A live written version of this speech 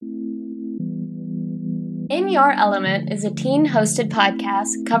In Your Element is a teen-hosted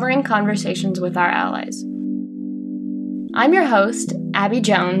podcast covering conversations with our allies. I'm your host, Abby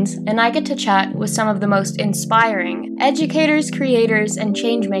Jones, and I get to chat with some of the most inspiring educators, creators, and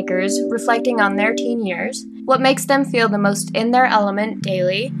changemakers reflecting on their teen years, what makes them feel the most in their element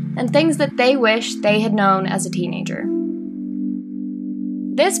daily, and things that they wish they had known as a teenager.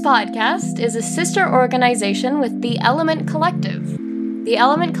 This podcast is a sister organization with The Element Collective. The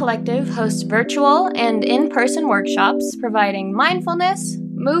Element Collective hosts virtual and in-person workshops providing mindfulness,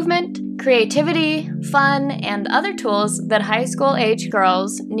 movement, creativity, fun, and other tools that high school-age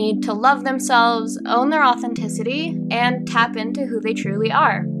girls need to love themselves, own their authenticity, and tap into who they truly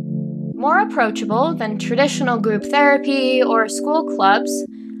are. More approachable than traditional group therapy or school clubs,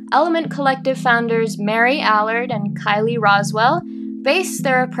 Element Collective founders Mary Allard and Kylie Roswell base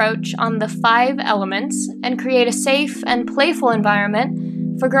their approach on the 5 elements and create a safe and playful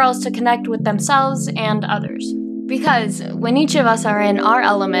environment for girls to connect with themselves and others. Because when each of us are in our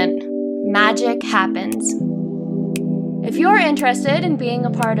element, magic happens. If you're interested in being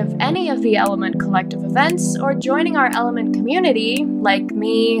a part of any of the Element Collective events or joining our Element community, like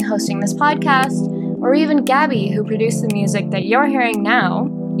me hosting this podcast, or even Gabby who produced the music that you're hearing now,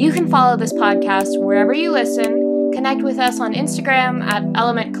 you can follow this podcast wherever you listen, connect with us on Instagram at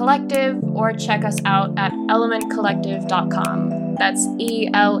Element Collective, or check us out at elementcollective.com. That's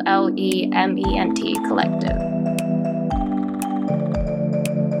ELLEMENT Collective.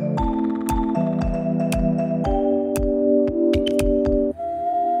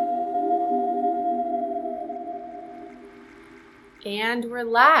 And we're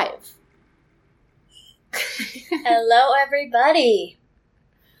live. Hello, everybody.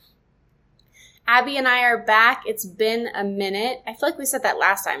 Abby and I are back. It's been a minute. I feel like we said that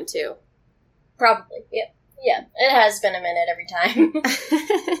last time, too. Probably. Yep. Yeah, it has been a minute every time.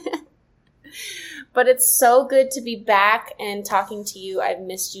 But it's so good to be back and talking to you. I've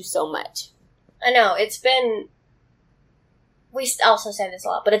missed you so much. I know. It's been... We also say this a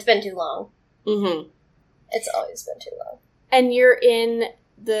lot, but it's been too long. Mm-hmm. It's always been too long. And you're in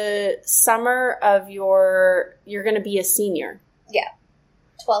the summer of you're going to be a senior. Yeah.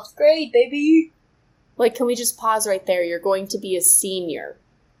 12th grade, baby. Like, can we just pause right there? You're going to be a senior.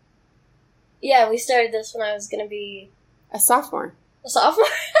 Yeah, we started this when I was going to be... A sophomore. A sophomore?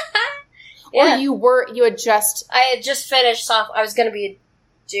 Yeah. Or you had just... I had just finished sophomore. I was going to be a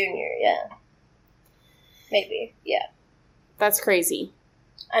junior, yeah. Maybe, yeah. That's crazy.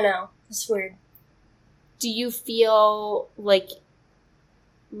 I know. It's weird. Do you feel like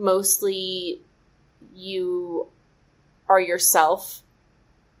mostly you are yourself,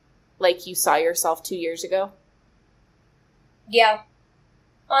 like you saw yourself 2 years ago? Yeah.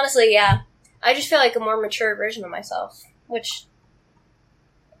 Honestly, yeah. I just feel like a more mature version of myself, which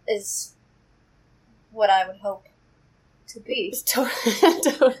is what I would hope to be.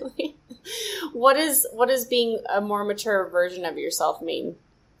 Totally. What does being a more mature version of yourself mean?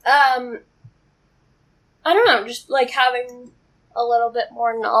 I don't know, just like having a little bit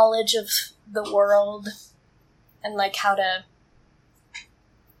more knowledge of the world and like how to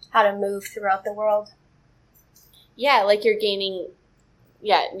move throughout the world. Yeah, like you're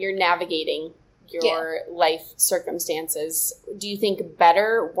navigating your life circumstances. Do you think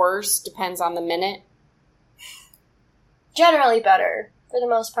better, worse, depends on the minute? Generally better. For the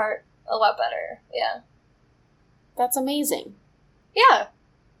most part, a lot better. Yeah. That's amazing. Yeah.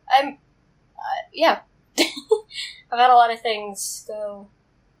 Yeah. I've had a lot of things go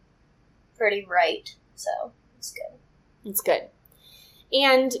pretty right, so it's good. It's good.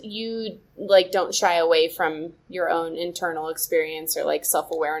 And you, like, don't shy away from your own internal experience or, like,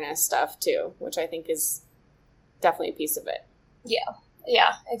 self-awareness stuff, too, which I think is definitely a piece of it. Yeah,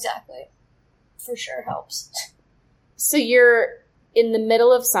 exactly. For sure helps. So you're in the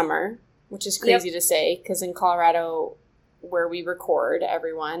middle of summer, which is crazy to say, because in Colorado, where we record,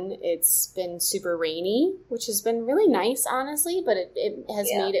 everyone, it's been super rainy, which has been really nice, honestly, but it has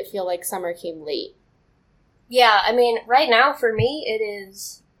made it feel like summer came late. Yeah, I mean, right now for me, it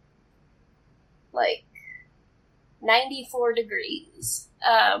is like 94 degrees.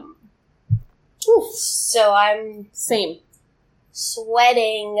 So I'm Same.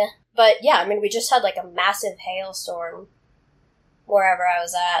 Sweating. But yeah, I mean, we just had like a massive hailstorm wherever I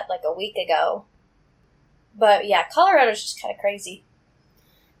was at like a week ago. But yeah, Colorado's just kind of crazy.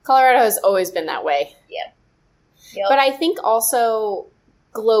 Colorado has always been that way. Yeah. Yep. But I think also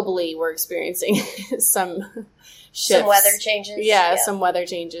globally we're experiencing some shifts. Some weather changes. Yeah, some weather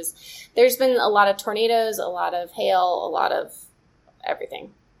changes. There's been a lot of tornadoes, a lot of hail, a lot of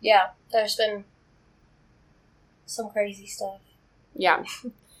everything. Yeah, there's been some crazy stuff. Yeah.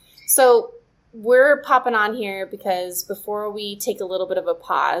 So we're popping on here because before we take a little bit of a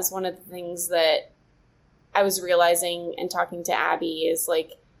pause, one of the things that I was realizing and talking to Abby is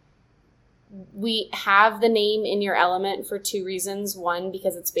like, we have the name In Your Element for two reasons. One,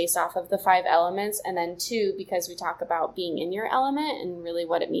 because it's based off of the 5 elements. And then 2, because we talk about being in your element and really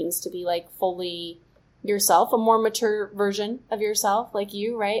what it means to be like fully yourself, a more mature version of yourself, like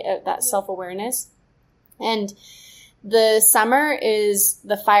you, right? That self-awareness. And the summer is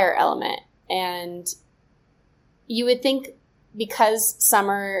the fire element. And you would think because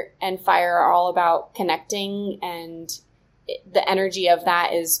summer and fire are all about connecting and the energy of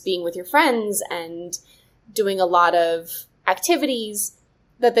that is being with your friends and doing a lot of activities,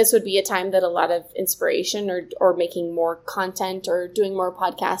 that this would be a time that a lot of inspiration or making more content or doing more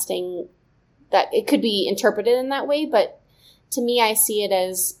podcasting, that it could be interpreted in that way. But to me, I see it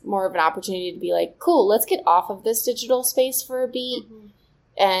as more of an opportunity to be like, cool, let's get off of this digital space for a beat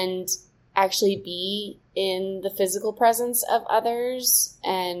and actually be in the physical presence of others.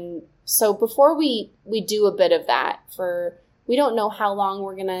 And so before we do a bit of that, we don't know how long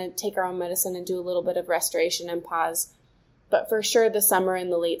we're going to take our own medicine and do a little bit of restoration and pause, but for sure the summer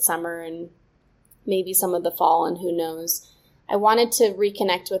and the late summer and maybe some of the fall and who knows, I wanted to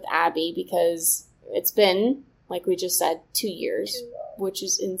reconnect with Abby because it's been, like we just said, 2 years, which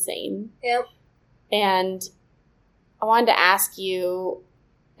is insane. Yep. And I wanted to ask you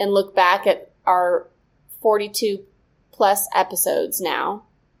and look back at our 42 plus episodes now.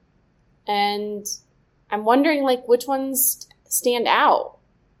 And I'm wondering, like, which ones stand out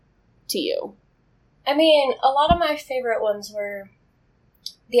to you? I mean, a lot of my favorite ones were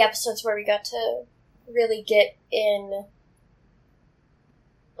the episodes where we got to really get in,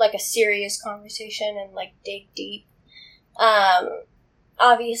 like, a serious conversation and, like, dig deep.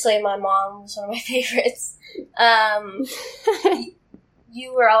 Obviously, my mom was one of my favorites.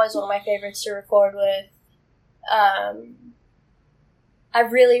 You were always one of my favorites to record with. I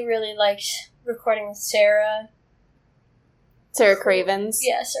really, really liked recording with Sarah. Sarah Cravens?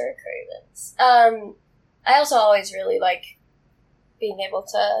 Yeah, Sarah Cravens. I also always really like being able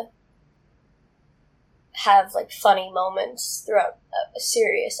to have, like, funny moments throughout a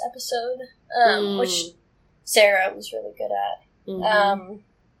serious episode, which Sarah was really good at. Mm-hmm.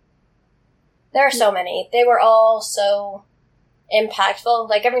 There are so many. They were all so impactful.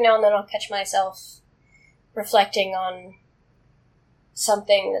 Like, every now and then I'll catch myself reflecting on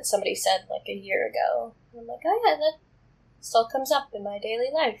something that somebody said, like, a year ago. And I'm like, oh yeah, that still comes up in my daily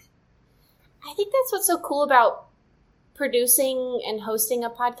life. I think that's what's so cool about producing and hosting a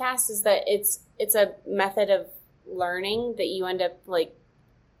podcast is that it's a method of learning that you end up, like,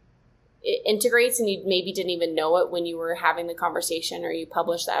 it integrates and you maybe didn't even know it when you were having the conversation or you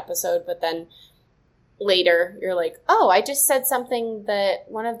published the episode, but then later you're like, oh, I just said something that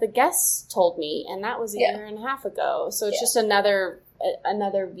one of the guests told me, and that was a year and a half ago. So it's just another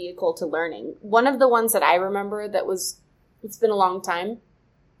vehicle to learning. One of the ones that I remember it's been a long time,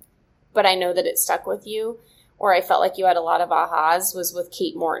 but I know that it stuck with you, or I felt like you had a lot of ahas, was with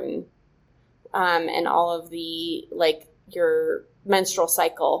Kate Morton, and all of the, like, your menstrual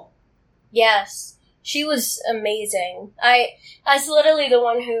cycle. Yes. She was amazing. I was literally the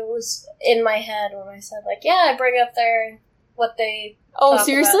one who was in my head when I said, like, yeah, I bring up what they Oh,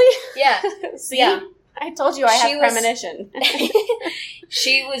 seriously? About. Yeah. See? Yeah. I told you I had premonition.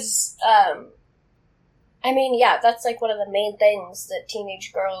 She was, I mean, yeah, that's, like, one of the main things that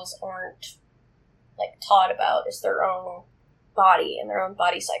teenage girls aren't, like, taught about is their own body and their own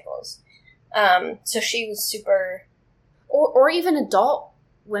body cycles. So she was super... Or even adult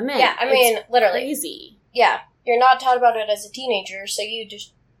women. Yeah, I mean, literally. Crazy. Yeah. You're not taught about it as a teenager, so you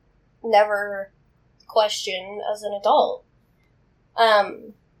just never question as an adult.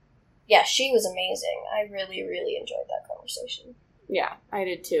 Yeah, she was amazing. I really, really enjoyed that conversation. Yeah, I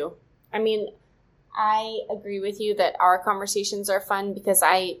did too. I mean, I agree with you that our conversations are fun because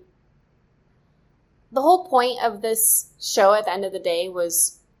the whole point of this show at the end of the day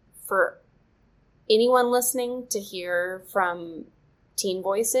was for anyone listening to hear from teen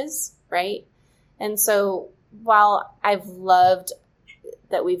voices, right? And so while I've loved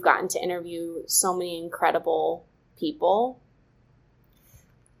that we've gotten to interview so many incredible people,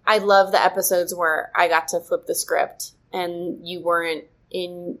 I love the episodes where I got to flip the script and you weren't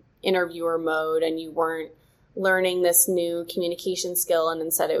in interviewer mode and you weren't learning this new communication skill, and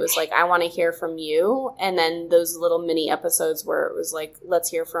instead it was like, I want to hear from you. And then those little mini episodes where it was like, let's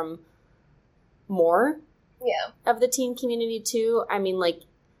hear from more of the teen community too. I mean, like,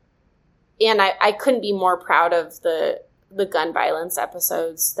 and I couldn't be more proud of the gun violence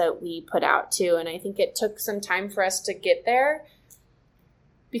episodes that we put out too. And I think it took some time for us to get there.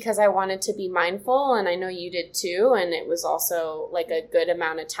 because I wanted to be mindful, and I know you did too, and it was also like a good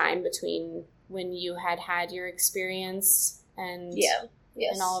amount of time between when you had your experience and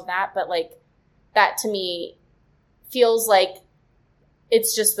and all of that. But like that to me feels like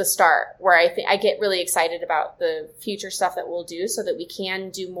it's just the start, where I think I get really excited about the future stuff that we'll do so that we can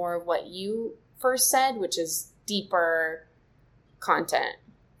do more of what you first said, which is deeper content.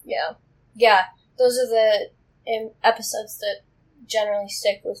 Yeah. Yeah. Those are the episodes that generally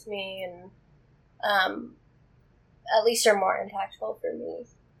stick with me and at least are more impactful for me.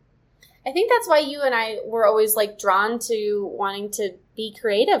 I think that's why you and I were always like drawn to wanting to be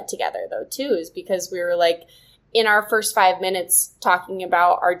creative together though too, is because we were like in our first 5 minutes talking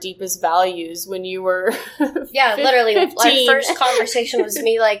about our deepest values when you were literally 15. Our first conversation was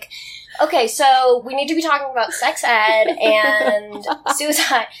me like, okay, so we need to be talking about sex ed and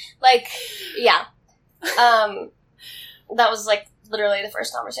suicide. Like, yeah. That was like literally the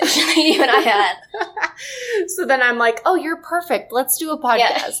first conversation that you and I had. So then I'm like, oh, you're perfect. Let's do a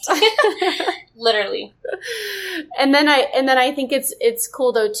podcast. Yeah. Literally. And then I think it's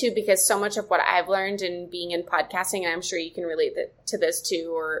cool though too, because so much of what I've learned in being in podcasting, and I'm sure you can relate to this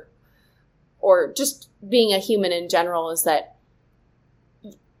too, or just being a human in general, is that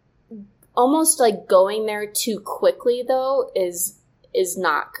almost like going there too quickly though is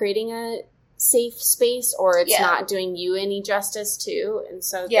not creating a safe space, or it's not doing you any justice too. And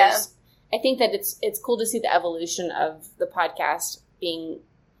so I think that it's cool to see the evolution of the podcast being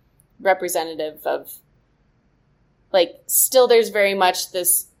representative of, like, still there's very much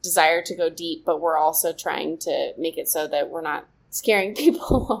this desire to go deep, but we're also trying to make it so that we're not scaring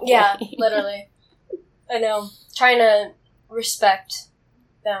people away. Yeah, literally. I know. Trying to respect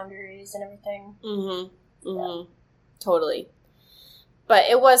boundaries and everything. Mm-hmm. Mm-hmm. Totally. But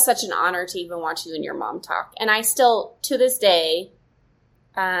it was such an honor to even watch you and your mom talk. And I still, to this day,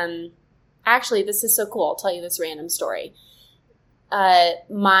 actually, this is so cool. I'll tell you this random story.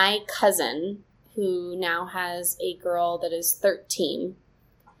 My cousin, who now has a girl that is 13,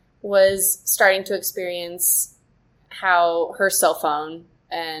 was starting to experience how her cell phone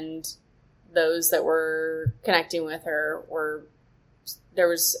and those that were connecting with her there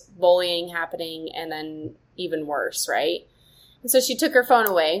was bullying happening, and then even worse, right? And so she took her phone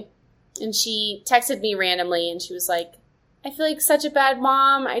away, and she texted me randomly, and she was like, I feel like such a bad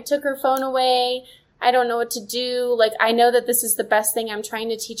mom. I took her phone away. I don't know what to do. Like, I know that this is the best thing. I'm trying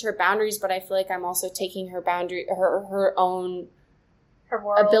to teach her boundaries, but I feel like I'm also taking her boundary, her own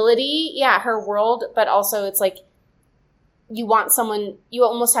world. Ability. Yeah, her world. But also it's like, you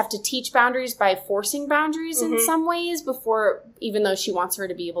almost have to teach boundaries by forcing boundaries in some ways before, even though she wants her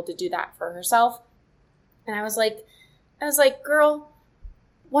to be able to do that for herself. And I was like, girl,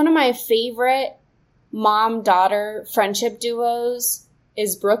 one of my favorite mom-daughter friendship duos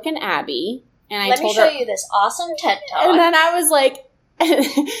is Brooke and Abby. And Let me show you this awesome TED Talk. And then I was like,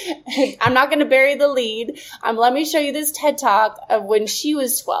 I'm not going to bury the lead. Let me show you this TED Talk of when she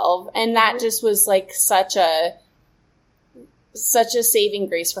was 12. And that just was like such a saving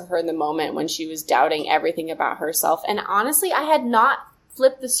grace for her in the moment when she was doubting everything about herself. And honestly, I had not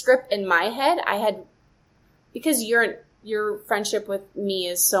flipped the script in my head. Because your friendship with me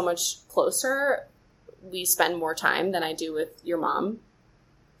is so much closer, we spend more time than I do with your mom.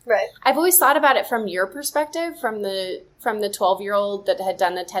 Right. I've always thought about it from your perspective, from the 12-year-old that had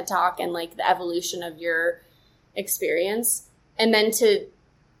done the TED Talk and like the evolution of your experience. And then to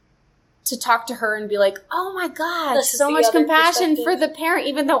talk to her and be like, oh my God, so much compassion for the parent,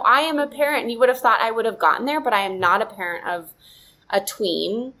 even though I am a parent, and you would have thought I would have gotten there, but I am not a parent of a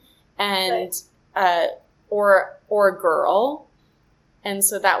tween and, or a girl. And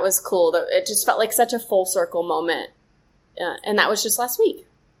so that was cool. It just felt like such a full circle moment. And that was just last week.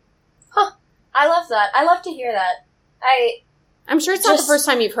 Huh. I love that. I love to hear that. I'm sure it's not the first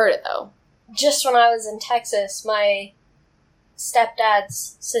time you've heard it, though. Just when I was in Texas, my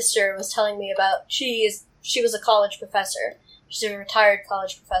stepdad's sister was telling me about, she was a college professor. She's a retired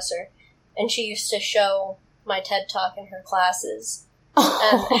college professor. And she used to show my TED Talk in her classes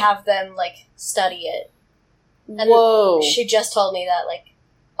and have them, like, study it. And whoa. She just told me that, like,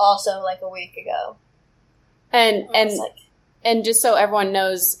 also, like, a week ago. And just so everyone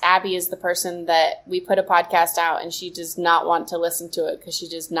knows, Abby is the person that we put a podcast out, and she does not want to listen to it because she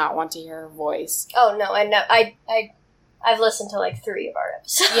does not want to hear her voice. Oh, no, I know. I've listened to, like, 3 of our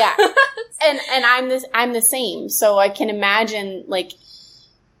episodes. Yeah. And I'm the same. So I can imagine, like,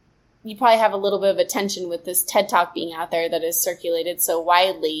 you probably have a little bit of a tension with this TED Talk being out there that is circulated so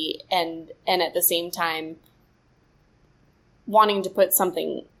widely, and at the same time wanting to put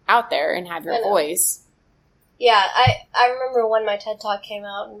something out there and have your voice. Yeah, I remember when my TED Talk came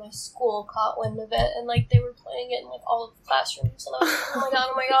out and my school caught wind of it and, like, they were playing it in, like, all of the classrooms and I was like,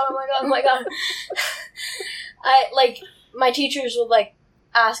 oh my god, oh my god, oh my god, oh my god. My teachers would, like,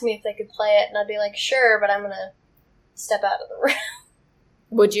 ask me if they could play it and I'd be like, sure, but I'm gonna step out of the room.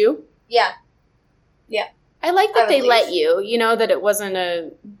 Would you? Yeah. I like that they leave. let you, that it wasn't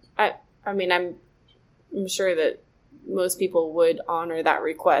I mean, I'm sure that most people would honor that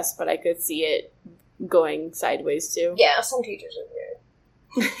request, but I could see it going sideways too. Yeah, some teachers are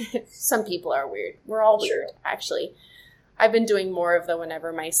weird. Some people are weird. We're all Sure. weird, actually. I've been doing more of the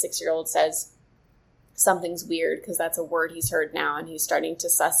whenever my 6-year-old says something's weird, because that's a word he's heard now, and he's starting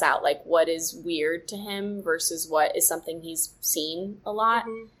to suss out, like, what is weird to him versus what is something he's seen a lot.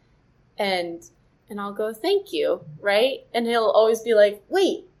 Mm-hmm. And I'll go, thank you, right? And he'll always be like,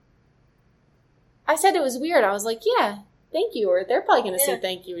 wait, I said it was weird. I was like, yeah, thank you. Or they're probably going to say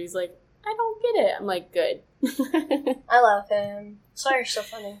thank you. He's like, I don't get it. I'm like, good. I love him. Sawyer's so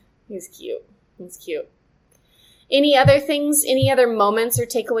funny. He's cute. He's cute. Any other things, any other moments or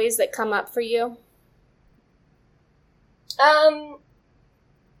takeaways that come up for you? I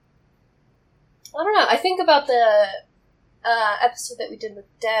don't know. I think about the episode that we did with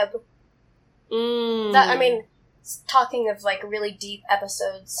Deb. Talking of, like, really deep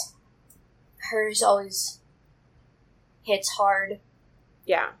episodes, hers always hits hard.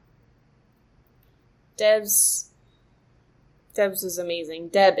 Yeah. Deb's is amazing.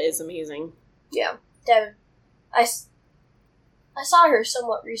 Deb is amazing. Yeah. Deb, I saw her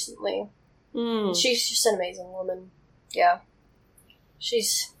somewhat recently. She's just an amazing woman. Yeah.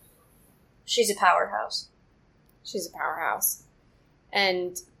 She's a powerhouse. She's a powerhouse.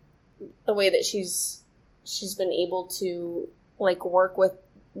 And the way that she's been able to, like, work with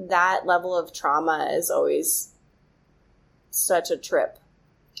that level of trauma is always such a trip.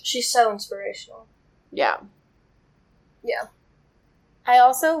 She's so inspirational. Yeah. Yeah. I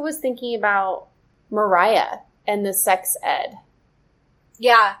also was thinking about Mariah and the sex ed.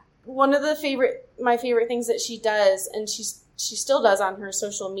 Yeah. One of my favorite things that she does, and she still does on her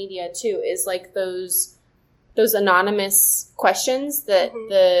social media too, is, like, those anonymous questions that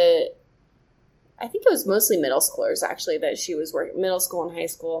I think it was mostly middle schoolers, actually, that she was working, middle school and high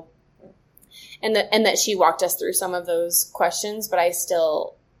school, and that she walked us through some of those questions. But I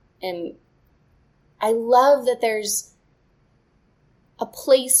love that there's a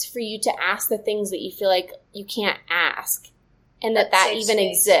place for you to ask the things that you feel like you can't ask, and that even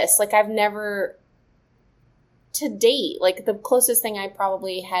exists. Like, I've never, to date, like, the closest thing I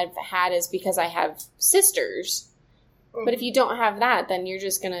probably have had is because I have sisters. Mm-hmm. But if you don't have that, then you're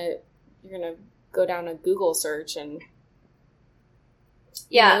gonna go down a Google search and...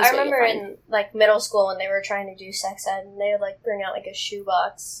 Yeah, I remember in, like, middle school when they were trying to do sex ed, and they would, like, bring out, like, a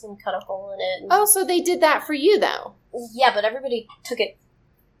shoebox and cut a hole in it. Oh, so they did that for you, though? Yeah, but everybody took it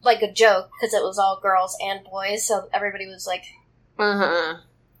like a joke, because it was all girls and boys, so everybody was, like,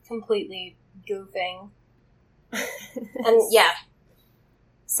 completely goofing. And, yeah.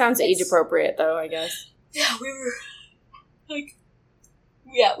 Sounds age-appropriate, though, I guess. Yeah, we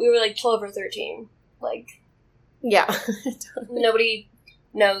were, like, 12 or 13. Like... Yeah. Nobody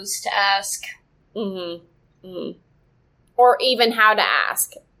knows to ask. Mm-hmm. Mm-hmm. Or even how to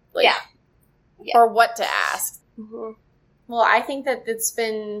ask. Like, yeah. Or what to ask. Mm-hmm. Well, I think that it's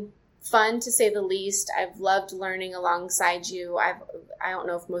been fun, to say the least. I've loved learning alongside you. I don't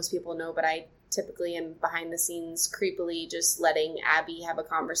know if most people know, but I typically am behind the scenes creepily just letting Abby have a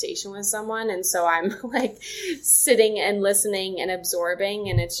conversation with someone. And so I'm, like, sitting and listening and absorbing,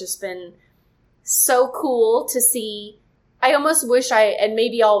 and it's just been so cool to see. I almost wish and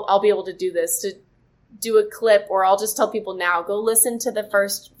maybe I'll be able to do this, to do a clip, or I'll just tell people now, go listen to the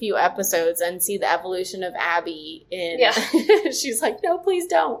first few episodes and see the evolution of Abby in. Yeah. She's like, no, please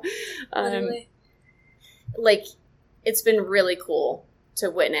don't. Like, it's been really cool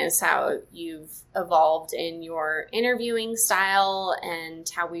to witness how you've evolved in your interviewing style and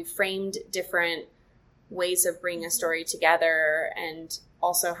how we've framed different ways of bringing a story together, and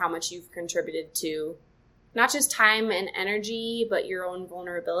also how much you've contributed to not just time and energy, but your own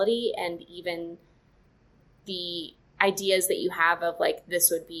vulnerability, and even the ideas that you have of, like,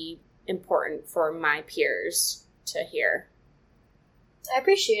 this would be important for my peers to hear. I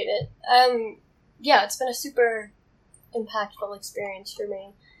appreciate it. Yeah, it's been a super impactful experience for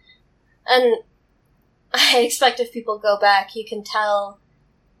me. And I expect if people go back, you can tell,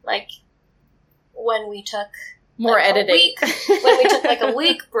 like, when we took more editing. When we took, like, a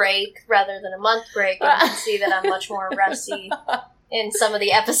week break rather than a month break, and you can see that I'm much more rusty in some of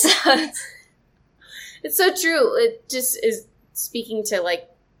the episodes. It's so true. It just is speaking to, like,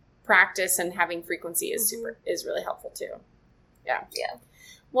 practice and having frequency is is really helpful too. Yeah. Yeah.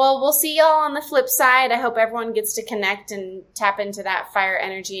 Well, we'll see y'all on the flip side. I hope everyone gets to connect and tap into that fire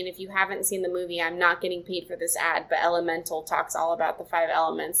energy. And if you haven't seen the movie, I'm not getting paid for this ad, but Elemental talks all about the 5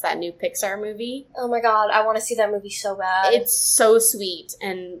 elements, that new Pixar movie. Oh my god, I want to see that movie so bad. It's so sweet.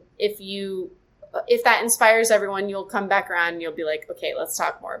 And if that inspires everyone, you'll come back around and you'll be like, okay, let's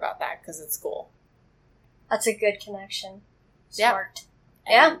talk more about that because it's cool. That's a good connection. Yep. Smart.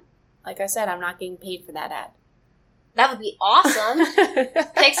 Yeah. Like I said, I'm not getting paid for that ad. That would be awesome.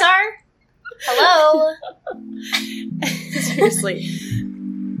 Pixar? Hello? Seriously.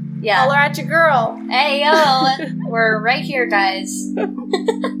 Yeah. Holler at your girl. Hey, yo. We're right here, guys.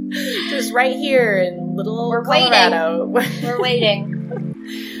 Just right here in little We're Colorado. We're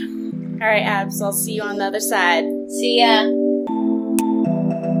waiting. All right, Abs. I'll see you on the other side. See ya.